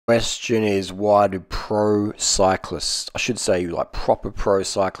Question is, why do pro cyclists, I should say like proper pro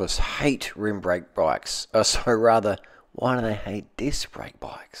cyclists, hate rim brake bikes? So rather, why do they hate disc brake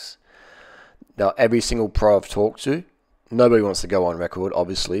bikes? Now, every single pro I've talked to, nobody wants to go on record,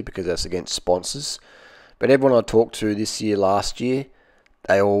 obviously, because that's against sponsors. But everyone I talked to this year, last year,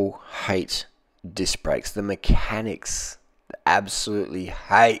 they all hate disc brakes. The mechanics absolutely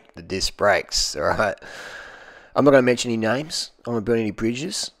hate the disc brakes, alright? I'm not going to mention any names. I'm going to burn any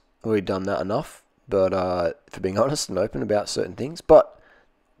bridges. I've already done that enough. But for being honest and open about certain things. But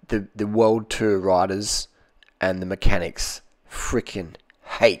the World Tour riders and the mechanics freaking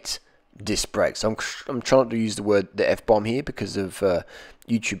hate disc brakes. I'm trying to use the F-bomb here because of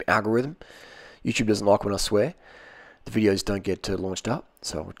YouTube algorithm. YouTube doesn't like when I swear. The videos don't get launched up.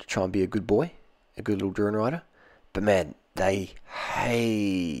 So I'll try and be a good boy. A good little durianrider. But man, they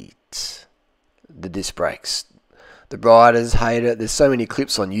hate the disc brakes. The riders hate it. There's so many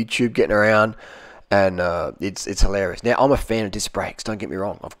clips on YouTube getting around, and it's hilarious. Now, I'm a fan of disc brakes, don't get me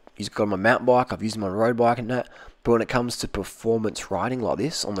wrong. I've used them on my mountain bike, I've used them on a road bike and that. But when it comes to performance riding like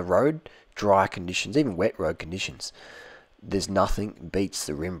this, on the road, dry conditions, even wet road conditions, there's nothing beats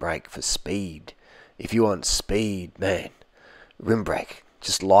the rim brake for speed. If you want speed, man, rim brake.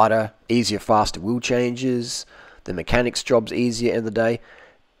 Just lighter, easier, faster wheel changes. The mechanics job's easier in the day.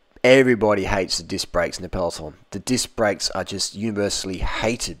 Everybody hates the disc brakes in the peloton. The disc brakes are just universally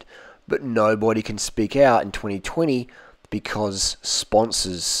hated, but nobody can speak out in 2020 because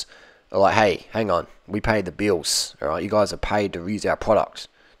sponsors are like, hey, hang on, we pay the bills, all right? You guys are paid to use our product.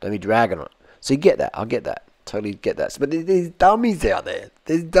 Don't be dragging on it. So you get that. I get that. Totally get that. But there's dummies out there.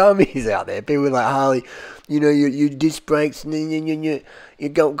 There's dummies out there. People like, Harley, you know, your disc brakes, and then you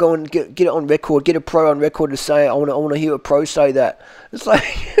go and get it on record, get a pro on record to say, I want to hear a pro say that. It's like,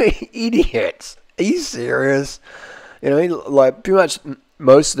 idiots. Are you serious? You know, like pretty much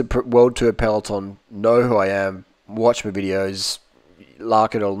most of the World Tour peloton know who I am, watch my videos,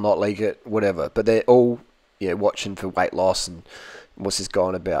 like it or not like it, whatever. But they're all, you know, watching for weight loss and what's this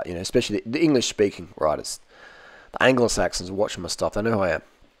going about, you know, especially the English-speaking riders. The Anglo-Saxons are watching my stuff. They know who I am.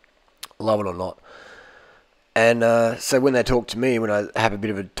 Love it or not. And so when they talk to me, when I have a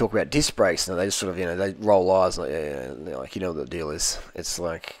bit of a talk about disc brakes, they just sort of, you know, they roll eyes like, yeah, like, you know what the deal is. It's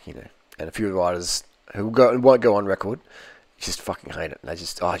like, you know, and a few riders who won't go on record just fucking hate it. They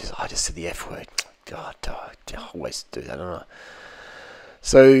just, I just said the F word. God, I always do that, don't I?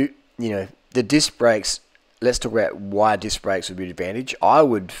 So, you know, the disc brakes, let's talk about why disc brakes would be an advantage. I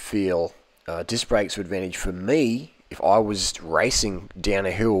would feel disc brakes would advantage for me. If I was racing down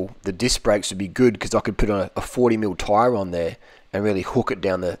a hill, the disc brakes would be good because I could put on a 40mm tyre on there and really hook it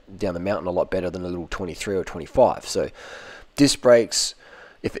down the mountain a lot better than a little 23 or 25. So disc brakes,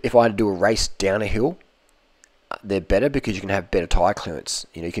 if I had to do a race down a hill, they're better because you can have better tyre clearance.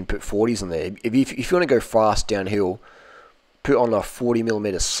 You know, you can put 40s on there. If you want to go fast downhill, put on a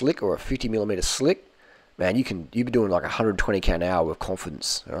 40mm slick or a 50mm slick, man, you'd be doing like 120 km an hour with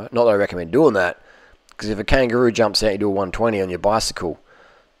confidence. All right? Not that I recommend doing that. Because if a kangaroo jumps out, you do a 120 on your bicycle,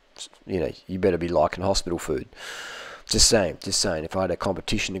 you know, you better be liking hospital food. Just saying. If I had a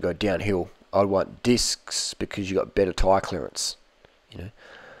competition to go downhill, I'd want discs because you got better tyre clearance. You know,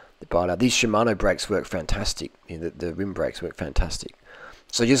 but these Shimano brakes work fantastic. You know, the rim brakes work fantastic.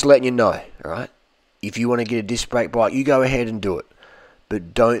 So just letting you know, all right. If you want to get a disc brake bike, you go ahead and do it,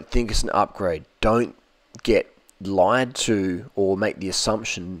 but don't think it's an upgrade. Don't get lied to or make the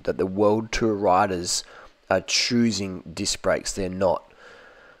assumption that the World Tour riders are choosing disc brakes. They're not.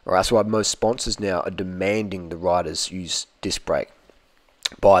 Or that's why most sponsors now are demanding the riders use disc brake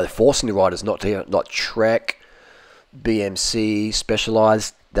by forcing the riders not to, like Trek, BMC,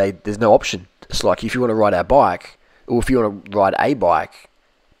 Specialized. There's no option. It's like if you want to ride our bike, or if you want to ride a bike,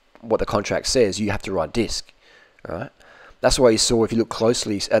 what the contract says, you have to ride disc. All right. That's why you saw, if you look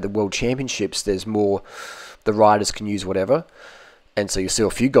closely at the World Championships, there's more. The riders can use whatever, and so you see a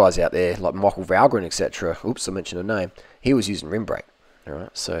few guys out there like Michael Valgren, etc. Oops, I mentioned a name. He was using rim brake. All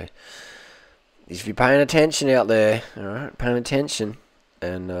right, so if you're paying attention out there, all right, paying attention.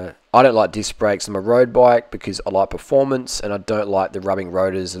 And I don't like disc brakes on my road bike because I like performance, and I don't like the rubbing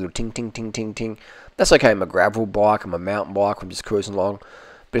rotors, the little ting ting ting ting ting. That's okay on my gravel bike, on my mountain bike, I'm just cruising along.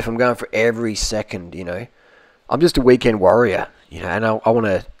 But if I'm going for every second, you know, I'm just a weekend warrior, you know,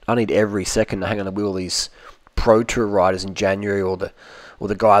 and I need every second to hang on the wheel of these pro tour riders in January, or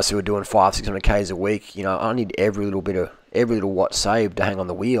the guys who are doing 500-600 k's a week. You know, I need every little watt saved to hang on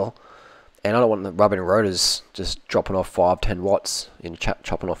the wheel, and I don't want the rubbing rotors just dropping off 5-10 watts and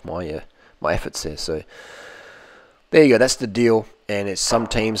chopping off my efforts there. So there you go, that's the deal. And it's some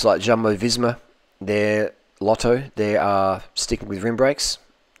teams like Jumbo Visma, their Lotto, they are sticking with rim brakes.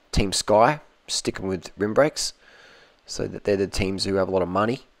 Team Sky, sticking with rim brakes, so that they're the teams who have a lot of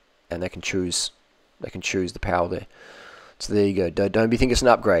money, and they can choose the power there. So there you go. Don't be thinking it's an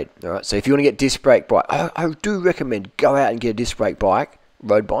upgrade. All right. So if you want to get disc brake bike, I do recommend go out and get a disc brake bike,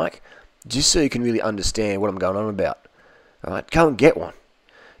 road bike, just so you can really understand what I'm going on about. All right. Go and get one.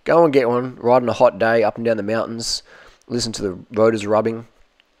 Go and get one. Ride on a hot day up and down the mountains. Listen to the rotors rubbing.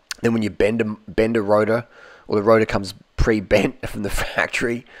 Then when you bend a rotor, or the rotor comes pre-bent from the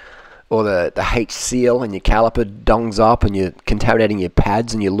factory, or the H seal and your caliper dongs up and you're contaminating your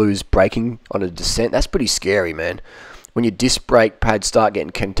pads and you lose braking on a descent, that's pretty scary, man. When your disc brake pads start getting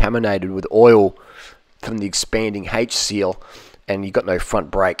contaminated with oil from the expanding H seal and you've got no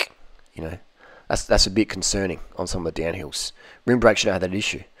front brake, you know, that's a bit concerning on some of the downhills. Rim brakes shouldn't have that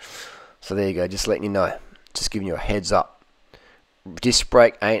issue. So there you go, just letting you know, just giving you a heads up. Disc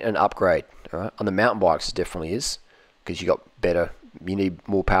brake ain't an upgrade, all right? On the mountain bikes it definitely is, because you need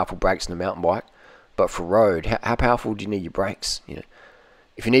more powerful brakes than a mountain bike. But for road, how powerful do you need your brakes? You know,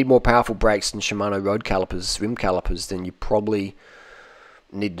 if you need more powerful brakes than Shimano road calipers, rim calipers, then you probably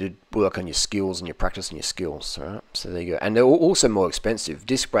need to work on your skills and your practice and your skills. All right? So there you go. And they're also more expensive.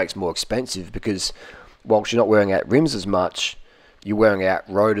 Disc brakes more expensive because whilst you're not wearing out rims as much, you're wearing out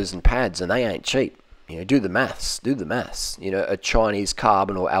rotors and pads, and they ain't cheap. You know, do the maths. Do the maths. You know, a Chinese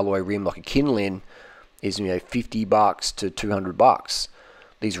carbon or alloy rim like a Kinlin is, you know, $50 to $200.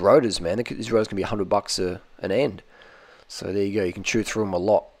 These rotors, man, these rotors can be $100 an end. So there you go. You can chew through them a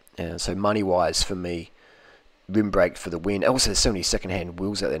lot. And so money-wise, for me, rim brake for the win. Also, there's so many second-hand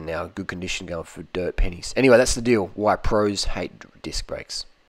wheels out there now, good condition, going for dirt pennies. Anyway, that's the deal. Why pros hate disc brakes.